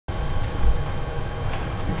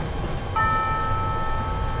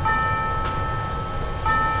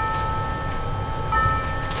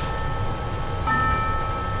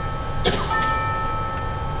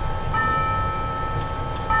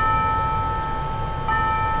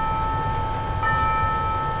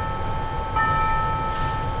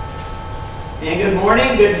And good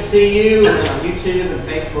morning. Good to see you on YouTube and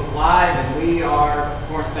Facebook Live. And we are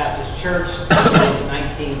Corinth Baptist Church,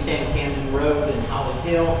 1910 Camden Road in Holly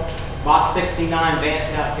Hill. Box 69, Vance,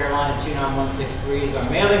 South Carolina, 29163 is our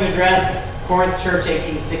mailing address. Corinth Church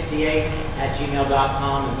 1868 at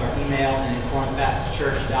gmail.com is our email. And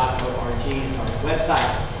corinthbaptistchurch.org is our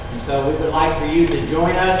website. And so we would like for you to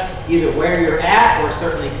join us either where you're at or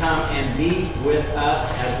certainly come and be with us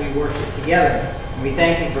as we worship together. We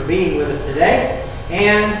thank you for being with us today.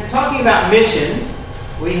 And talking about missions,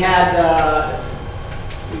 we've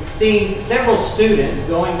seen several students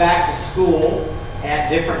going back to school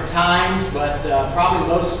at different times, but probably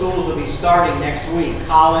most schools will be starting next week.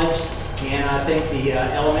 College, and I think the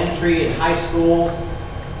elementary and high schools,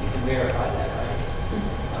 you can verify that, right?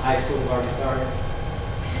 The high schools already started?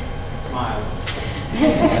 Smile.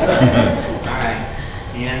 All right.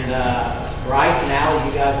 And Bryce and Allie,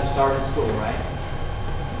 you guys have started school, right?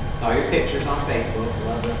 Saw your pictures on Facebook.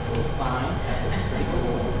 Love that little sign. That was pretty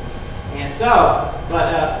cool. And so,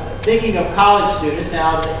 but thinking of college students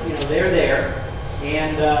now, they're there,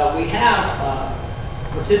 and we have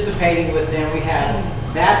participating with them. We have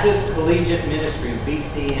Baptist Collegiate Ministries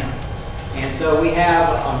 (BCM), and so we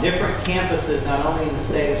have on different campuses, not only in the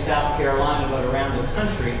state of South Carolina but around the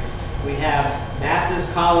country. We have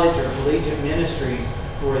Baptist College or Collegiate Ministries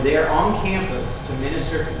who are there on campus to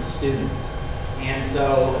minister to the students. And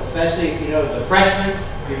so, especially if as a freshman,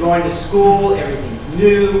 you're going to school, everything's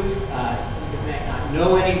new, you may not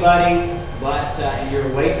know anybody, but and you're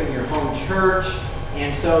away from your home church.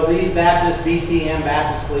 And so these BCM,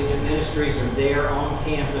 Baptist Collegiate Ministries, are there on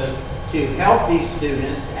campus to help these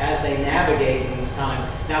students as they navigate these times.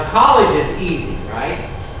 Now, college is easy, right?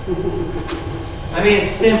 I mean, it's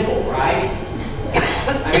simple, right?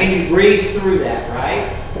 I mean, you breeze through that,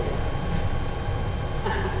 right?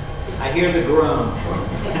 I hear the groan.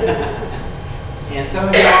 And some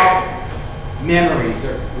of y'all memories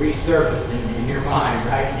are resurfacing in your mind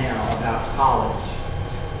right now about college.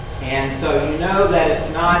 And so you know that it's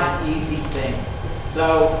not an easy thing.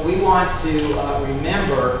 So we want to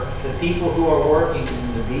remember the people who are working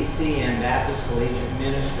in the BCM, Baptist Collegiate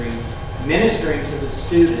Ministries, ministering to the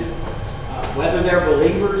students, whether they're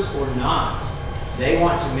believers or not. They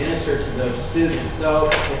want to minister to those students. So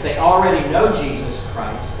if they already know Jesus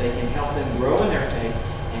Christ, they can help them grow in their faith.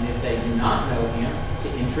 And if they do not know Him, to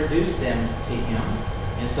introduce them to Him.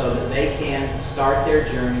 And so that they can start their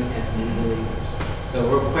journey as new believers. So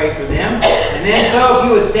we'll pray for them. And then so if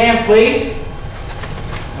you would stand, please.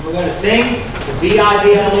 And we're going to sing the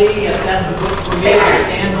B-I-B-L-E. Yes, that's the book for me. We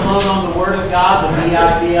stand alone on the Word of God, the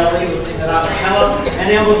B-I-B-L-E. We'll sing that a cappella. And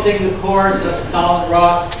then we'll sing the chorus of the solid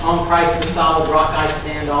rock. On Christ the solid rock I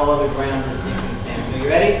stand, all other ground is sinking sand. So you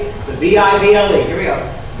ready? The B-I-B-L-E. Here we go.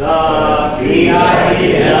 The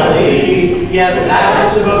B-I-B-L-E. Yes,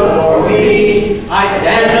 that's the book for me. I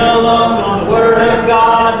stand alone on the Word of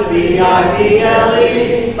God, the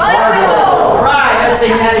B-I-B-L-E. Bible! All right, let's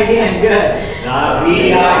sing that again. Good. The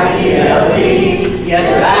B-I-B-L-E. Yes,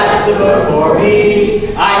 that's the book for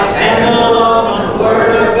me. I stand alone on the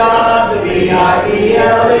Word of God, the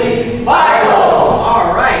B-I-B-L-E. Bible!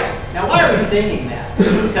 All right. Now, why are we singing that?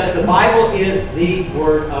 Because the Bible is the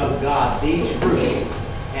Word of God, the truth.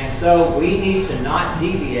 And so we need to not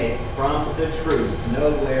deviate from the truth.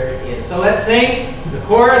 Know where it is. So let's sing the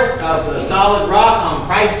chorus of the solid rock. On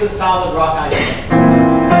Christ the solid rock I stand.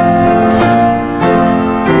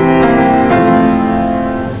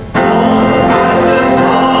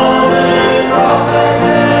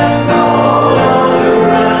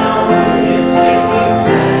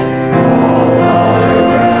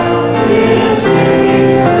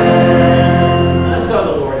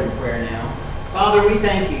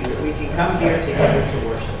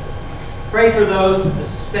 Pray for those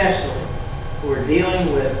especially who are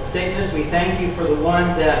dealing with sickness. We thank you for the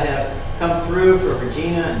ones that have come through, for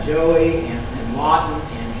Regina and Joey and Lawton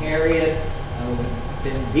and Harriet who've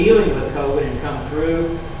been dealing with COVID and come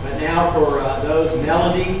through. But now for those,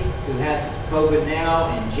 Melody, who has COVID now,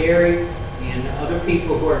 and Jerry and other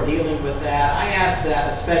people who are dealing with that, I ask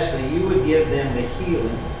that especially you would give them the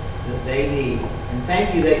healing that they need. And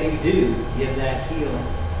thank you that you do give that healing.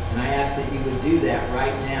 And I ask that you would do that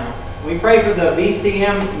right now. We pray for the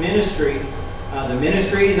BCM ministry, the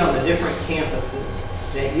ministries on the different campuses,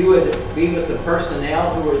 that you would be with the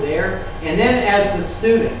personnel who are there. And then as the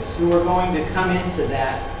students who are going to come into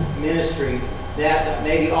that ministry, that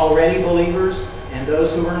may be already believers and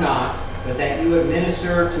those who are not, but that you would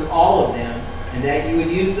minister to all of them, and that you would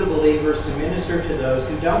use the believers to minister to those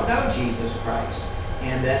who don't know Jesus Christ,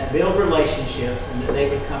 and that build relationships, and that they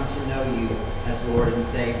would come to know you as Lord and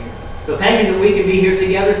Savior. So thank you that we can be here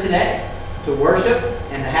together today. to worship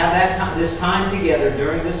and to have this time together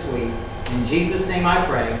during this week. In Jesus' name I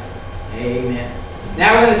pray. Amen.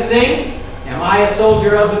 Now we're going to sing, Am I a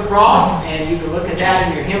Soldier of the Cross? And you can look at that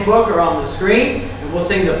in your hymn book or on the screen. And we'll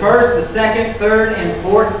sing the first, the second, third, and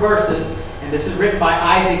fourth verses. And this is written by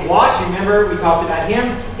Isaac Watts. Remember, we talked about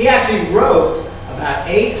him. He actually wrote about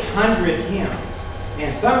 800 hymns.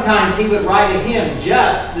 And sometimes he would write a hymn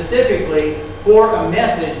just specifically for a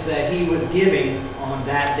message that he was giving on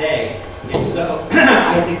that day. And so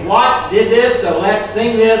Isaac Watts did this, so let's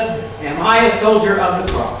sing this, Am I a Soldier of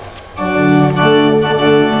the Cross?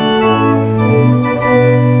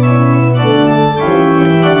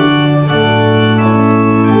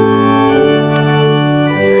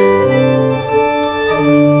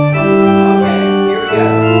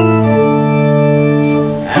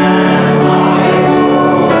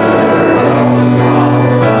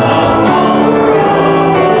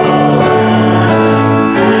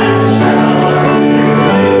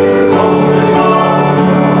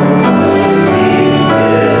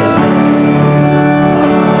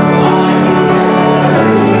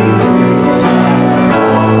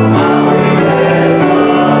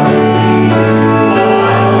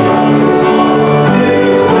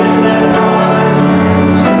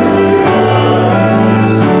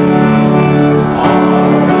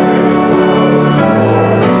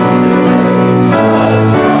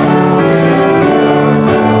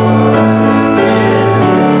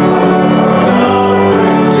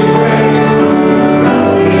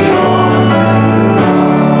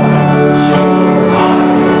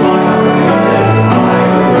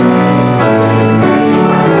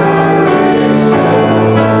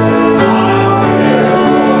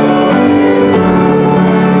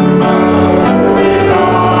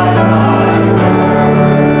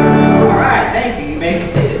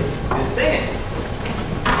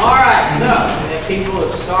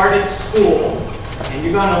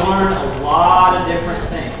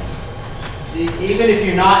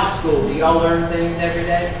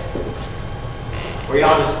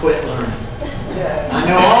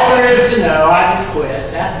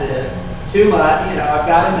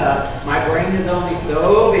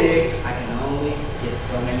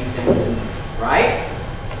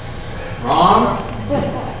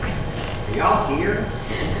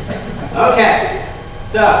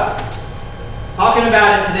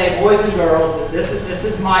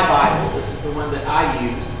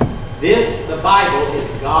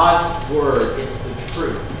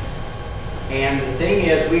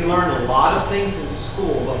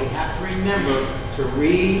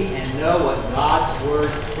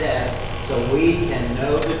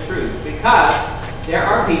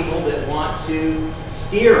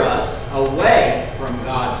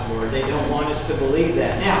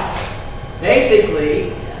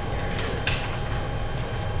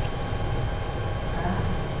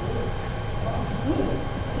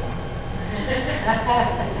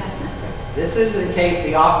 This is in case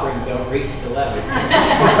the offerings don't reach the level.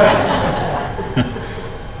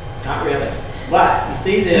 Not really. But you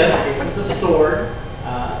see this. This is the sword.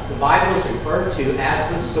 The Bible is referred to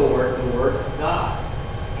as the sword, the Word of God.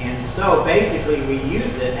 And so basically we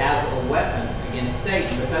use it as a weapon against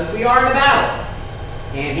Satan because we are in a battle.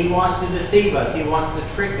 And he wants to deceive us. He wants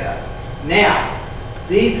to trick us. Now,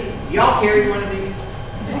 y'all carry one of these?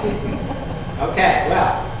 Okay,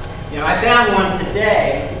 well, I found one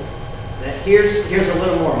today. Here's a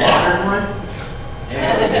little more modern one.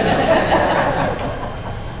 There we go.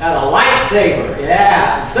 Now the lightsaber,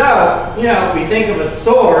 yeah. So, we think of a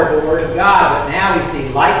sword, the Word of God, but now we see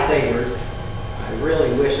lightsabers. I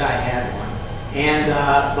really wish I had one. And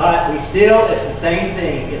but it's the same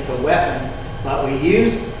thing. It's a weapon, but we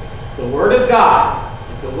use the Word of God.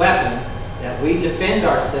 It's a weapon that we defend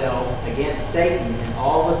ourselves against Satan and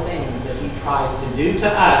all the things that he tries to do to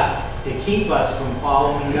us to keep us from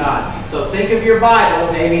following God. So think of your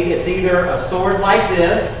Bible. Maybe it's either a sword like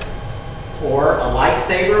this or a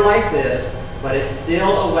lightsaber like this, but it's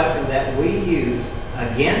still a weapon that we use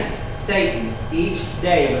against Satan each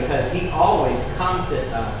day because he always comes at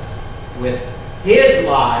us with his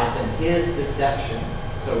lies and his deception.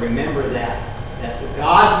 So remember that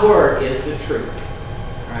God's Word is the truth.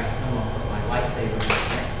 All right, so I'm going to put my lightsaber in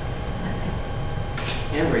there.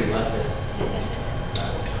 Henry loved this.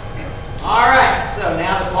 All right, so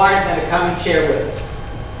now the choir's going to come and share with us.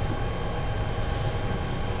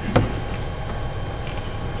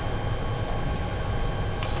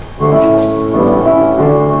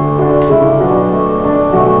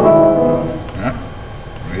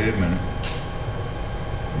 Wait a minute.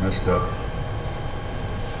 Messed up.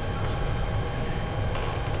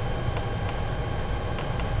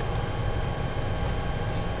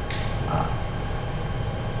 Ah.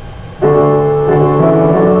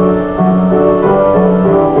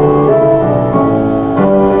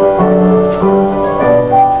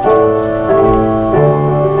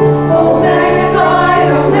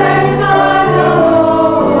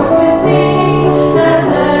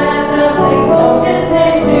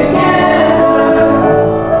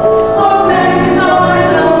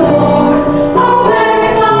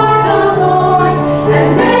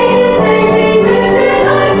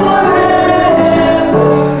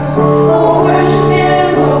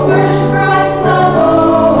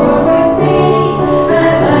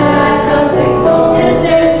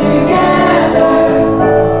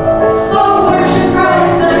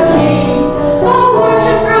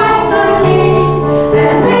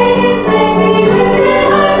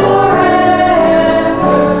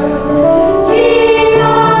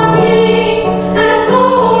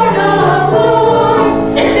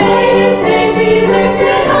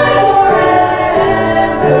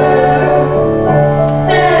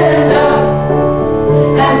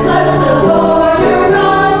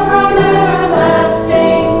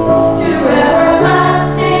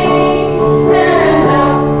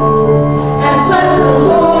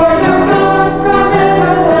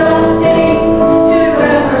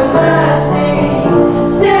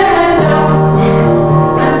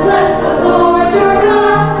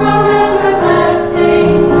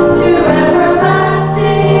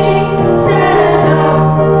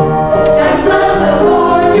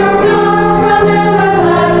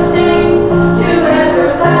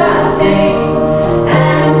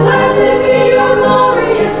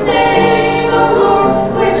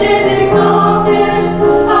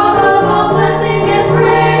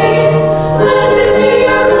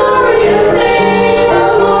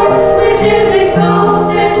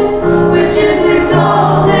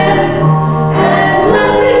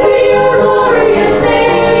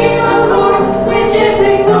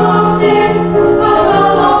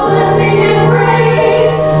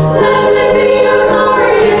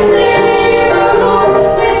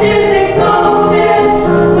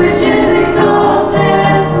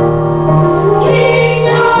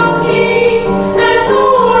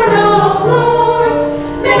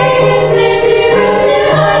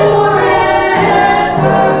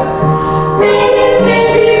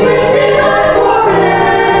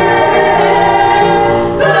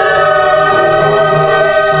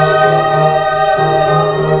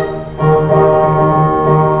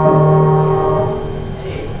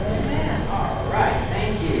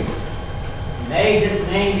 may his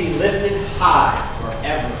name be lifted high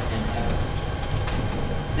forever and ever.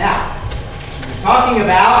 Now, we're talking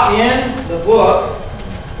about in the book,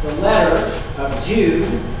 the letter of Jude.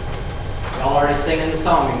 Y'all already singing the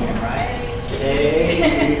song again, right?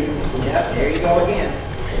 Hey, Jude. Yep, there you go again.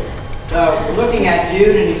 So we're looking at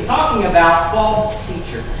Jude, and he's talking about false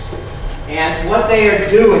teachers and what they are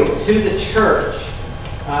doing to the church,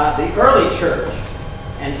 the early church.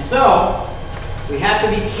 And so we have to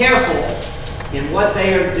be careful in what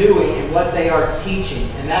they are doing and what they are teaching.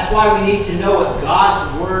 And that's why we need to know what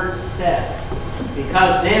God's Word says,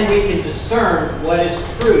 because then we can discern what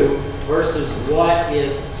is true versus what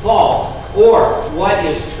is false, or what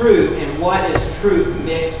is true and what is truth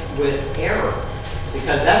mixed with error.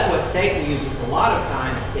 Because that's what Satan uses a lot of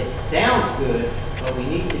time. It sounds good, but we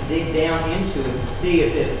need to dig down into it to see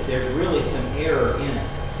if there's really some error in it.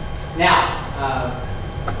 Now,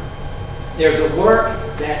 there's a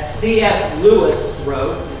work that C.S. Lewis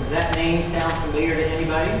wrote. Does that name sound familiar to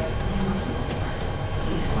anybody?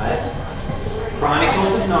 What?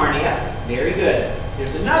 Chronicles of Narnia. Very good.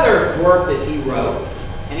 There's another work that he wrote,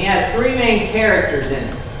 and he has three main characters in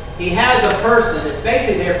it. He has a person, it's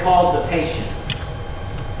basically they're called the patient.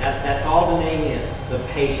 That's all the name is, the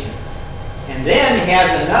patient. And then he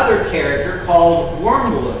has another character called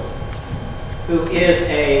Wormwood, who is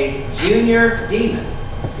a junior demon.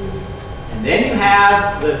 And then you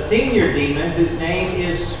have the senior demon, whose name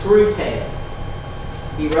is Screwtape.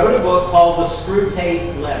 He wrote a book called The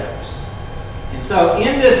Screwtape Letters. And so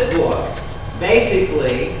in this book,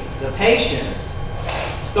 basically, the patient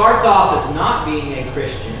starts off as not being a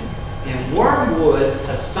Christian, and Wormwood's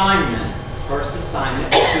assignment, first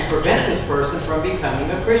assignment, is to prevent this person from becoming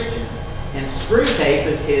a Christian. And Screwtape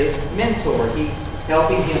is his mentor. He's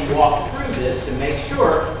helping him walk through this to make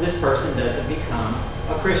sure this person doesn't become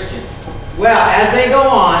a Christian. Well, as they go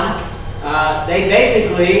on, they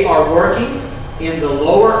basically are working in the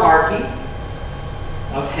lower archy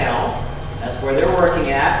of hell. That's where they're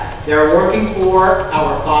working at. They're working for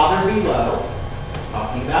our Father below,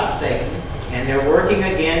 talking about Satan, and they're working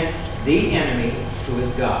against the enemy, who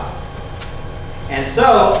is God. And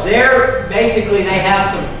so they have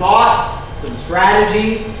some thoughts, some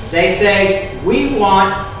strategies. They say,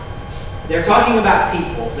 they're talking about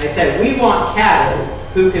people. They say, we want cattle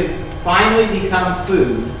who can finally become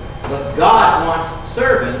food, but God wants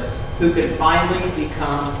servants who can finally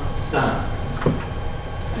become sons.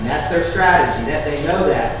 And that's their strategy, that they know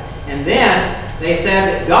that. And then they said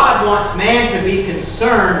that God wants man to be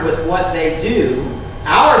concerned with what they do.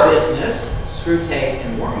 Our business, Screwtape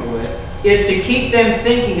and Wormwood, is to keep them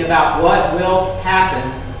thinking about what will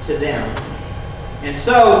happen to them. And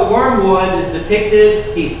so Wormwood is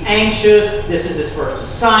depicted, he's anxious, this is his first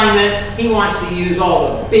assignment, he wants to use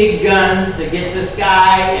all the big guns to get this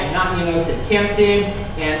guy and not, to tempt him.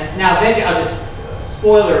 And now,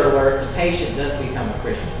 spoiler alert, the patient does become a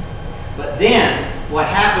Christian. But then, what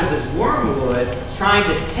happens is Wormwood is trying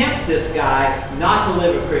to tempt this guy not to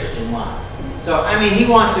live a Christian life. So, he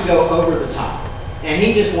wants to go over the top. And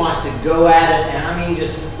he just wants to go at it, and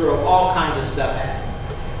just throw all kinds of stuff at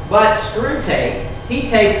it. But Screwtape, he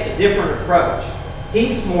takes a different approach.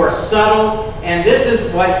 He's more subtle, and this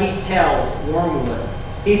is what he tells Wormwood.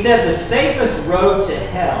 He said the safest road to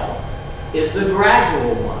hell is the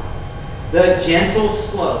gradual one, the gentle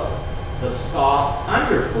slope, the soft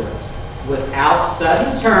underfoot, without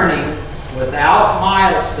sudden turnings, without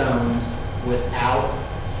milestones, without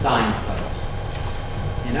signposts.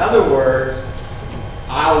 In other words,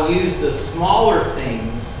 I'll use the smaller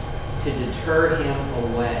things to deter him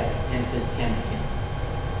away and to tempt him.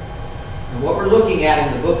 And what we're looking at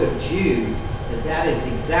in the book of Jude is that is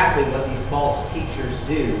exactly what these false teachers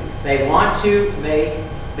do. They want to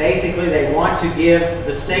they want to give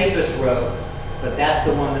the safest road, but that's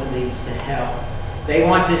the one that leads to hell. They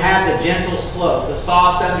want to have the gentle slope, the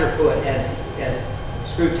soft underfoot, as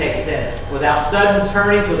Screwtape said, without sudden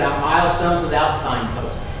turnings, without milestones, without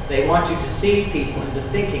signposts. They want to deceive people into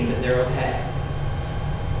thinking that they're okay.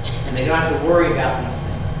 And they don't have to worry about these things.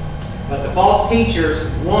 But the false teachers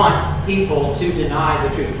want people to deny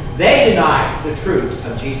the truth. They deny the truth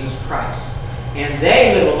of Jesus Christ. And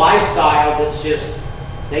they live a lifestyle that's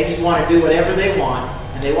they just want to do whatever they want,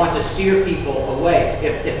 and they want to steer people away.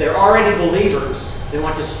 If they're already believers, they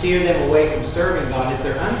want to steer them away from serving God. If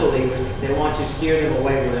they're unbelievers, they want to steer them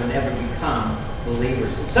away where they'll never become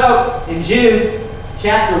believers. And so, in Jude,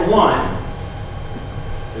 chapter 1,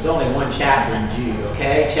 there's only one chapter in Jude,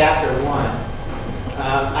 okay? Chapter 1.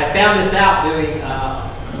 I found this out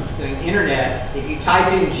doing internet. If you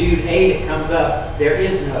type in Jude 8, it comes up. There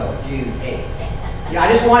is no Jude 8. Yeah,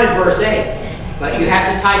 I just wanted verse 8. But you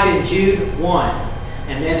have to type in Jude 1,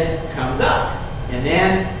 and then it comes up. And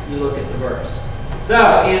then you look at the verse.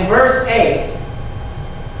 So, in verse 8,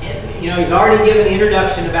 he's already given an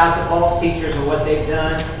introduction about the false teachers and what they've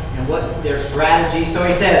done and what their strategy. So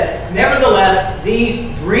he says, nevertheless,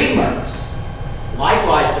 these dreamers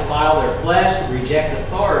likewise defile their flesh, reject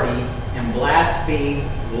authority, and blaspheme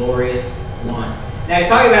glorious ones. Now he's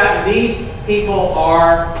talking about these people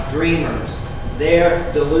are dreamers.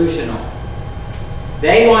 They're delusional.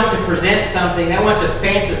 They want to present something. They want to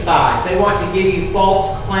fantasize. They want to give you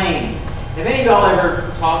false claims. Have any of y'all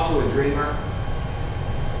ever talked to a dreamer?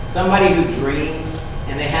 Somebody who dreams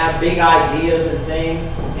and they have big ideas and things,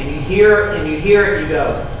 and you hear it and you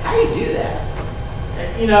go, how do you do that?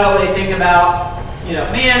 And, they think about,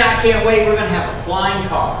 man, I can't wait, we're going to have a flying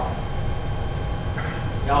car.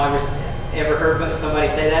 Y'all ever heard somebody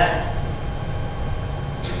say that?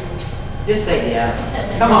 Just say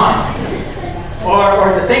yes. Come on.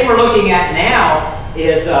 Or the thing we're looking at now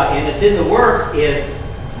is, and it's in the works, is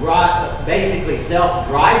basically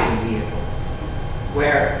self-driving vehicles,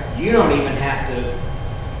 where you don't even have to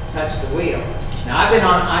touch the wheel. Now, I've been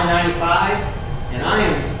on I-95, and I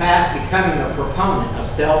am fast becoming a proponent of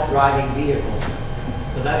self-driving vehicles,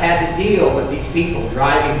 because I've had to deal with these people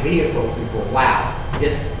driving vehicles before. Wow,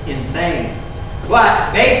 it's insane.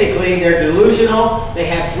 But basically, they're delusional, they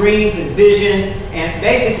have dreams and visions, and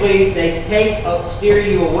basically they steer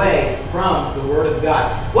you away from the Word of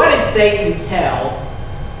God. What did Satan tell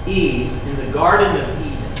Eve in the Garden of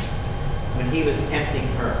Eden when he was tempting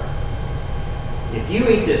her? If you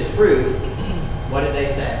eat this fruit, what did they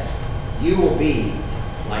say? You will be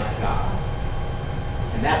like God.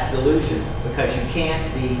 And that's delusion, because you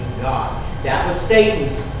can't be God. That was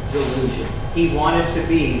Satan's delusion. He wanted to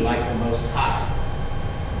be like the Most High,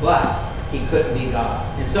 but he couldn't be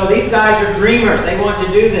God. And so these guys are dreamers. They want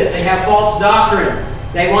to do this. They have false doctrine.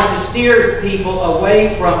 They want to steer people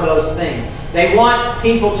away from those things. They want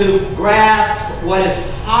people to grasp what is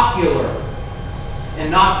popular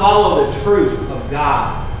and not follow the truth of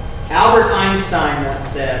God. Albert Einstein once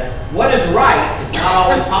said, what is right is not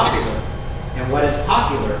always popular, and what is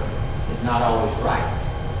popular is not always right.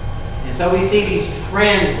 And so we see these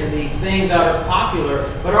trends and these things that are popular,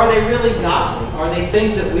 but are they really godly? Are they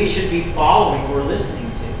things that we should be following or listening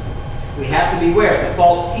to? We have to beware. The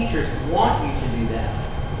false teachers want you to do that.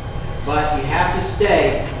 But you have to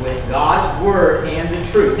stay with God's Word and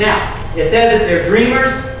the truth. Now, it says that they're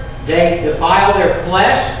dreamers. They defile their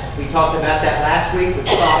flesh. We talked about that last week with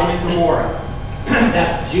Sodom and Gomorrah.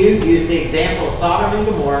 That's Jude used the example of Sodom and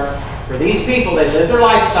Gomorrah. For these people, they live their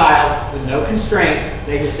lifestyles with no constraints.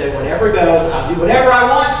 They just say, whatever goes, I'll do whatever I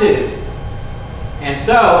want to. And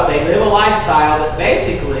so they live a lifestyle that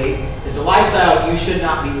basically is a lifestyle you should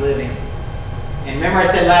not be living. And remember I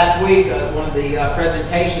said last week, one of the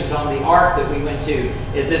presentations on the ark that we went to,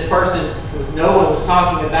 is this person, Noah was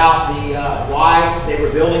talking about why they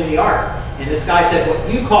were building the ark. And this guy said,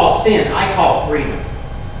 what you call sin, I call freedom.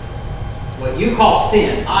 What you call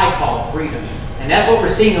sin, I call freedom. And that's what we're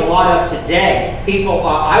seeing a lot of today. People,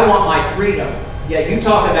 I want my freedom. Yeah, you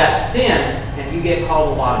talk about sin, and you get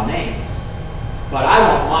called a lot of names. But I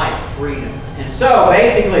want my freedom. And so,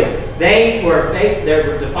 basically, they were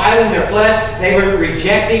defiling their flesh. They were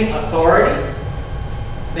rejecting authority.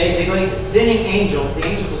 Basically, sinning angels, the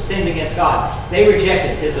angels who sinned against God, they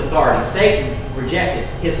rejected His authority. Satan rejected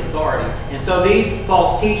His authority. And so these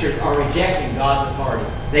false teachers are rejecting God's authority.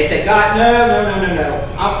 They say, God,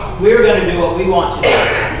 no. We're going to do what we want to do.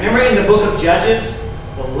 Remember in the book of Judges,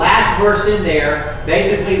 the last verse in there,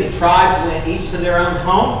 basically the tribes went each to their own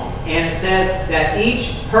home, and it says that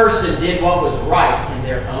each person did what was right in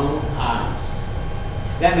their own eyes.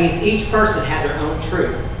 That means each person had their own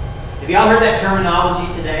truth. Have y'all heard that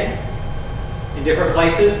terminology today in different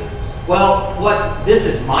places? Well, this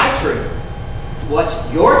is my truth.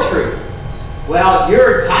 What's your truth? Well,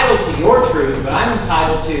 you're entitled to your truth, but I'm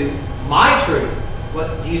entitled to my truth.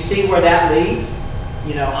 Do you see where that leads?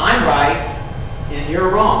 I'm right and you're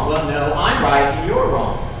wrong. Well, no, I'm right and you're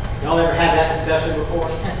wrong. Y'all ever had that discussion before?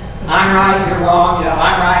 I'm right, you're wrong.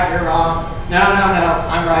 I'm right, you're wrong. No,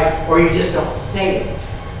 I'm right. Or you just don't say it.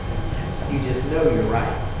 You just know you're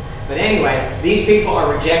right. But anyway, these people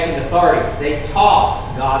are rejecting authority. They toss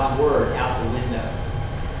God's Word out the window.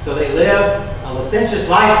 So they live a licentious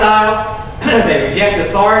lifestyle. They reject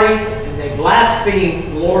authority, and they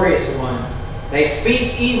blaspheme glorious ones. They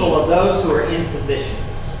speak evil of those who are in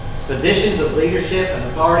positions of leadership and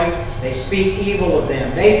authority. They speak evil of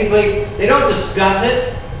them. Basically, they don't discuss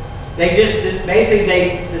it.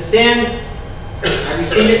 The sin, have you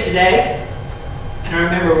seen it today? And I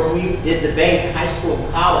remember when we did debate in high school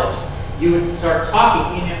and college, you would start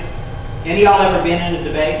talking. Any of y'all ever been in a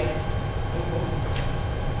debate?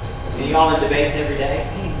 Any of y'all in debates every day?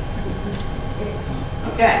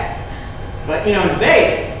 Okay. But, in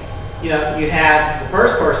debates, you have the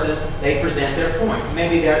first person, they present their point.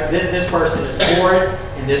 Maybe this person is for it,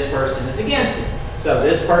 and this person is against it. So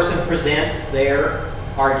this person presents their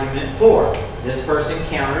argument for. This person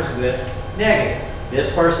counters with negative.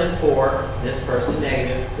 This person for, this person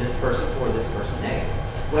negative, this person for, this person negative.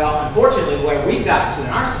 Well, unfortunately, where we've gotten to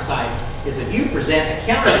in our society is if you present a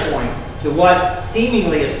counterpoint to what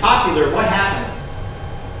seemingly is popular, what happens?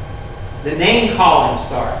 The name calling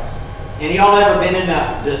starts. Any of y'all ever been in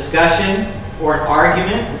a discussion or an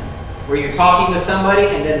argument where you're talking with somebody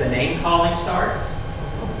and then the name calling starts?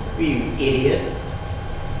 You idiot.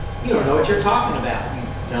 You don't know what you're talking about, you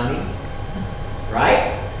dummy.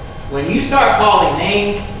 Right? When you start calling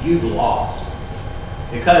names, you've lost.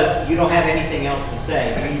 Because you don't have anything else to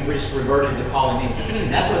say. You've just reverted to calling names.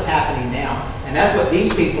 And that's what's happening now. And that's what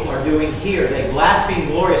these people are doing here. They blaspheme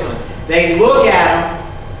glorious ones. They look at them,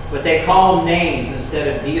 but they call them names instead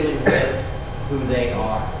of dealing with who they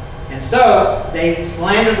are. And so they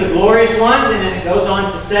slander the glorious ones, and then it goes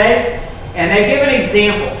on to say, and they give an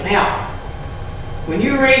example. Now, when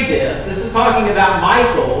you read this is talking about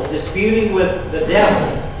Michael disputing with the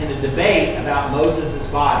devil in a debate about Moses'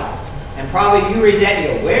 body. And probably you read that and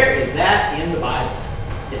you go, where is that in the Bible?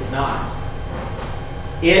 It's not.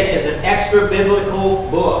 It is an extra-biblical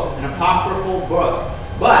book, an apocryphal book.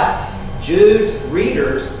 But Jude's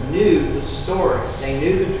readers knew the story. They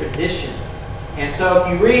knew the tradition. And so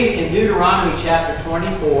if you read in Deuteronomy chapter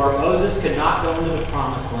 24, Moses could not go into the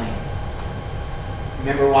promised land.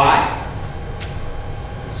 Remember why?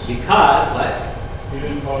 Because, what? He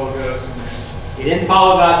didn't follow God's command. He didn't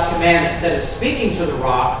follow God's commandment. Instead of speaking to the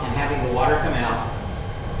rock and having the water come out,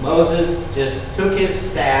 Moses just took his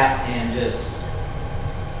staff and just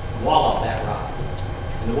walloped that rock.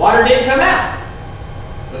 And the water didn't come out.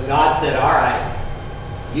 But God said, all right,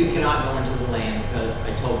 you cannot go into the land because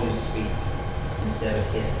I told you to speak instead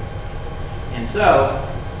of hit. And so,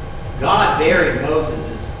 God buried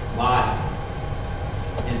Moses' body.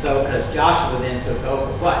 And so, because Joshua then took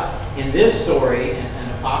over. But in this story, in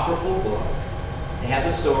an apocryphal book, they have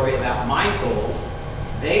the story about Michael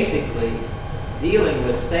basically dealing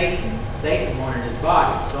with Satan. Satan wanted his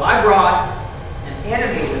body. So I brought an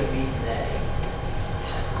enemy with me today.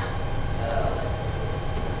 Let's see.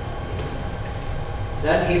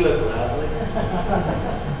 Doesn't he look lovely?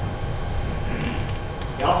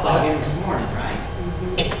 Y'all saw him this morning, right?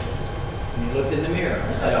 When you looked in the mirror.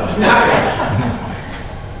 No, not really.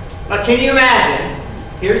 But can you imagine?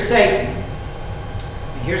 Here's Satan.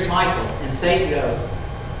 And here's Michael. And Satan goes,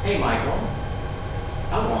 hey, Michael,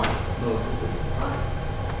 I want Moses' body.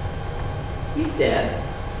 He's dead.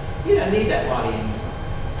 You don't need that body anymore.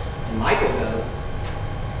 And Michael goes,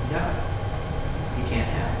 no, you can't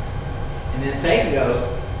have it. And then Satan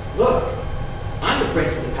goes, look, I'm the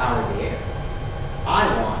prince of the power of the air. I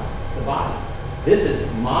want the body. This is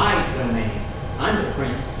my domain. I'm the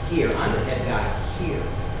prince here. I'm the head guy here.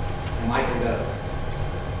 And Michael goes,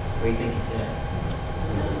 what do you think he said?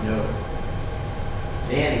 No.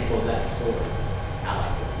 Then he pulls out the sword. I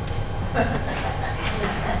like this.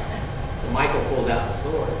 So Michael pulls out the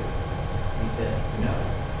sword. And he says, no.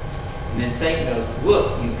 And then Satan goes,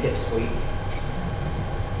 look, you pipsqueak.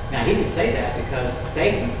 Now he could say that because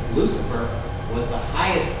Satan, Lucifer, was the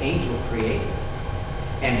highest angel created.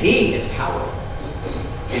 And he is powerful.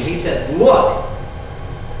 And he said, look,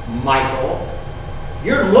 Michael,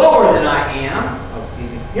 you're lower than I am. Oh,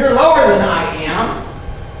 excuse me. You're lower than I am.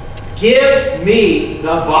 Give me the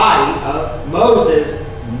body of Moses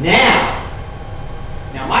now.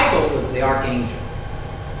 Now, Michael was the archangel.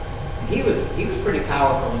 And he was pretty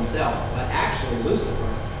powerful himself, but actually Lucifer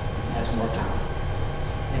has more power.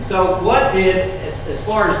 And so what did, as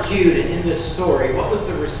far as Jude in this story, what was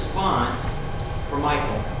the response for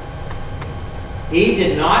Michael? He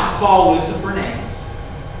did not call Lucifer names.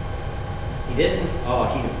 He didn't. Oh,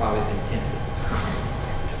 he'd have probably been tempted.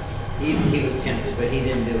 He was tempted, but he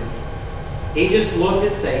didn't do it. He just looked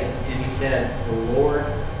at Satan and he said, the Lord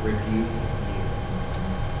rebuke you.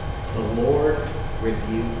 The Lord rebuke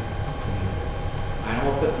you. I'm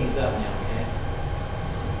going to put these up now, okay?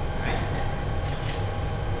 All right.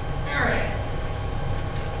 All right.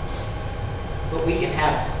 But we can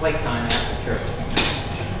have playtime after church.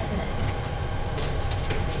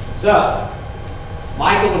 So,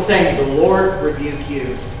 Michael was saying, the Lord rebuke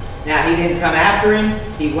you. Now, he didn't come after him.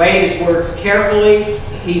 He weighed his words carefully.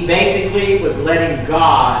 He basically was letting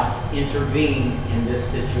God intervene in this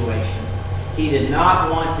situation. He did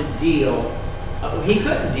not want to deal he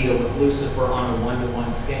couldn't deal with Lucifer on a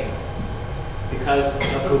one-to-one scale because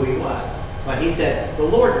of who he was. But he said, the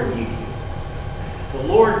Lord rebuke you. The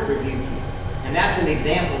Lord rebuke you. And that's an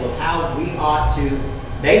example of how we ought to,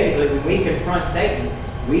 basically, when we confront Satan,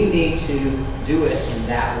 we need to do it in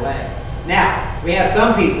that way. Now, we have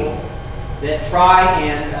some people that try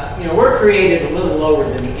and, we're created a little lower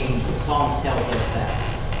than the angels. Psalms tells us that.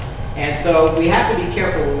 And so we have to be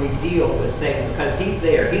careful when we deal with Satan because he's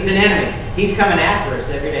there. He's an enemy. He's coming after us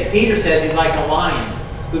every day. Peter says he's like a lion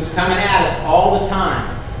who's coming at us all the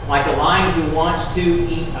time, like a lion who wants to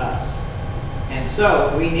eat us. And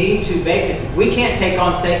so we need to basically, we can't take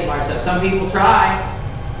on Satan by ourselves. Some people try,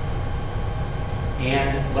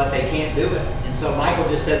 but they can't do it. And so Michael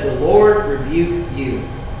just said, the Lord rebuke you.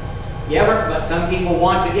 But some people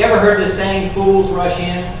want to. You ever heard the saying, fools rush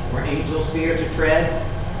in where angels fear to tread?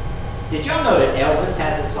 Did y'all know that Elvis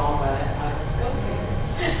has a song by that title? Go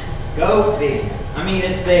figure. Go figure. I mean,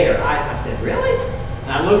 it's there. I said, really?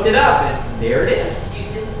 And I looked it up, and there it is. You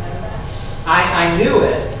didn't know that? I knew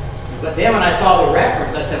it, but then when I saw the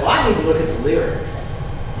reference, I said, well, I need to look at the lyrics.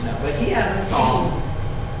 But he has a song,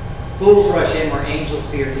 fools rush in where angels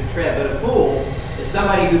fear to tread. But a fool is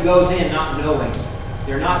somebody who goes in not knowing.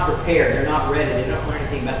 They're not prepared. They're not ready. They don't know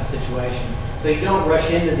anything about the situation. So you don't rush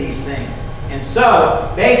into these things. And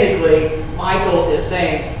so, basically, Michael is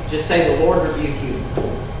saying, just say, the Lord rebuke you.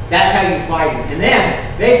 That's how you fight him. And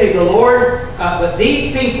then, basically, the Lord, but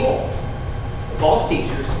these people, the false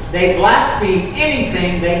teachers, they blaspheme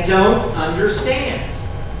anything they don't understand.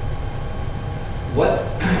 What?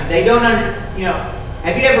 They don't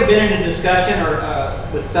have you ever been in a discussion or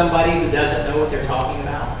with somebody who doesn't know what they're talking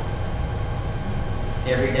about?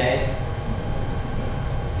 Every day?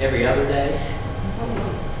 Every other day?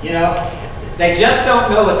 They just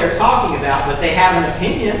don't know what they're talking about, but they have an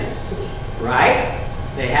opinion, right?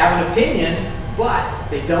 They have an opinion, but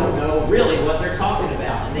they don't know really what they're talking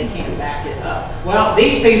about, and they can't back it up. Well,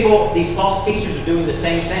 these people, these false teachers are doing the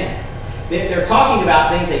same thing. They're talking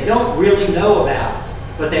about things they don't really know about,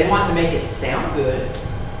 but they want to make it sound good,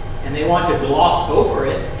 and they want to gloss over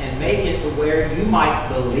it and make it to where you might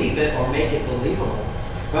believe it or make it believable.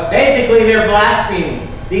 But basically, they're blaspheming.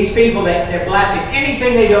 These people, they're blaspheming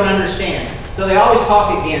anything they don't understand. So they always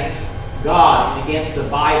talk against God and against the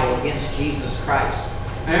Bible, against Jesus Christ.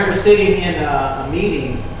 I remember sitting in a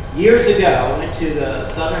meeting years ago. I went to the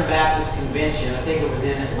Southern Baptist Convention. I think it was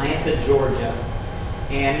in Atlanta, Georgia.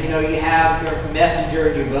 And you have your messenger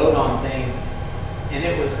and you vote on things. And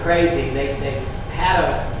it was crazy. They had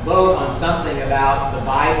a vote on something about the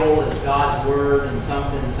Bible is God's Word and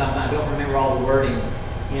something. I don't remember all the wording.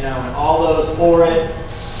 And all those for it,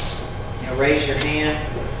 raise your hand.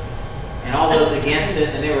 And all those against it.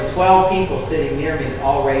 And there were 12 people sitting near me that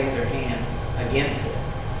all raised their hands against it.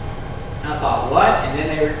 And I thought, what? And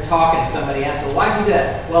then they were talking to somebody else. Well, why'd you do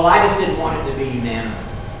that? Well, I just didn't want it to be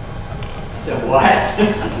unanimous. I said, what?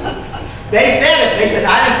 They said it. They said,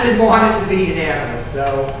 I just didn't want it to be unanimous. So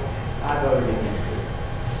I voted against it.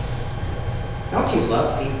 Don't you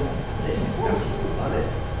love people? Don't you just love it?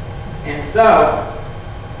 And so,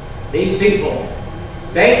 these people,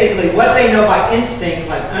 basically, what they know by instinct,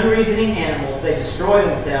 like unreasoning animals, they destroy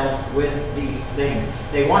themselves with these things.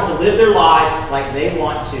 They want to live their lives like they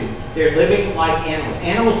want to. They're living like animals.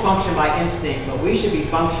 Animals function by instinct, but we should be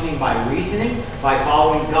functioning by reasoning, by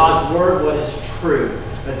following God's Word, what is true.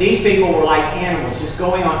 But these people were like animals, just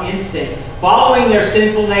going on instinct, following their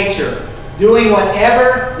sinful nature, doing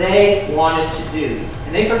whatever they wanted to do.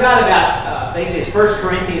 And they forgot about, basically, it's 1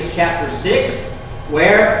 Corinthians chapter 6,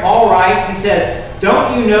 where Paul writes, he says,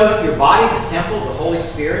 don't you know that your body is a temple of the Holy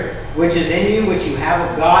Spirit, which is in you, which you have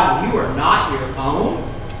of God, and you are not your own?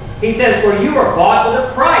 He says, for you are bought with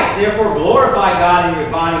a price. Therefore glorify God in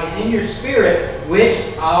your body and in your spirit, which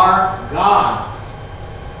are God's.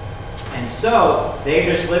 And so,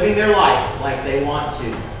 they're just living their life like they want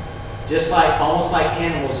to. Almost like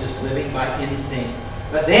animals just living by instinct.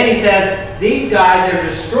 But then he says, these guys, they're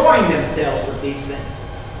destroying themselves with these things.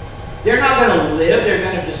 They're not going to live, they're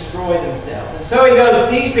going to destroy themselves. And so he goes,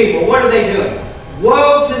 these people, what are they doing?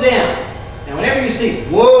 Woe to them. Now whenever you see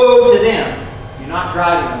woe to them, you're not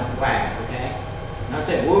driving a wagon, okay? And I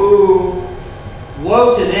say woe.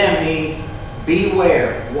 Woe to them means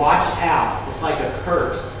beware, watch out. It's like a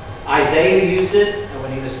curse. Isaiah used it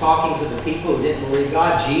when he was talking to the people who didn't believe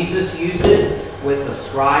God. Jesus used it with the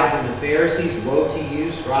scribes and the Pharisees. Woe to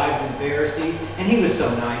you, scribes and Pharisees. And he was so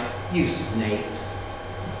nice. You snakes.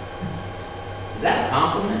 Is that a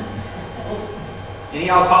compliment? Any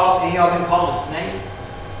of y'all been called a snake?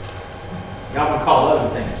 Y'all been called other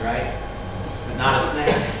things, right? But not a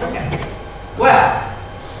snake? Okay. Well,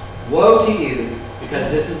 Woe to you, because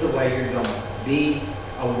this is the way you're going. Be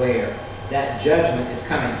aware that judgment is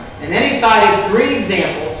coming. And then he cited 3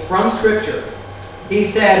 examples from Scripture. He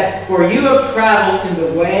said, for you have traveled in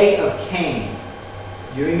the way of Cain.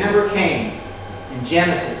 You remember Cain in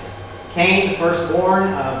Genesis. Cain, the firstborn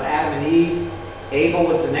of Adam and Eve. Abel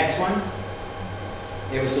was the next one.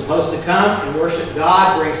 They were supposed to come and worship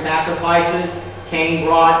God, bring sacrifices. Cain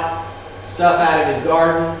brought stuff out of his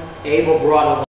garden. Abel brought a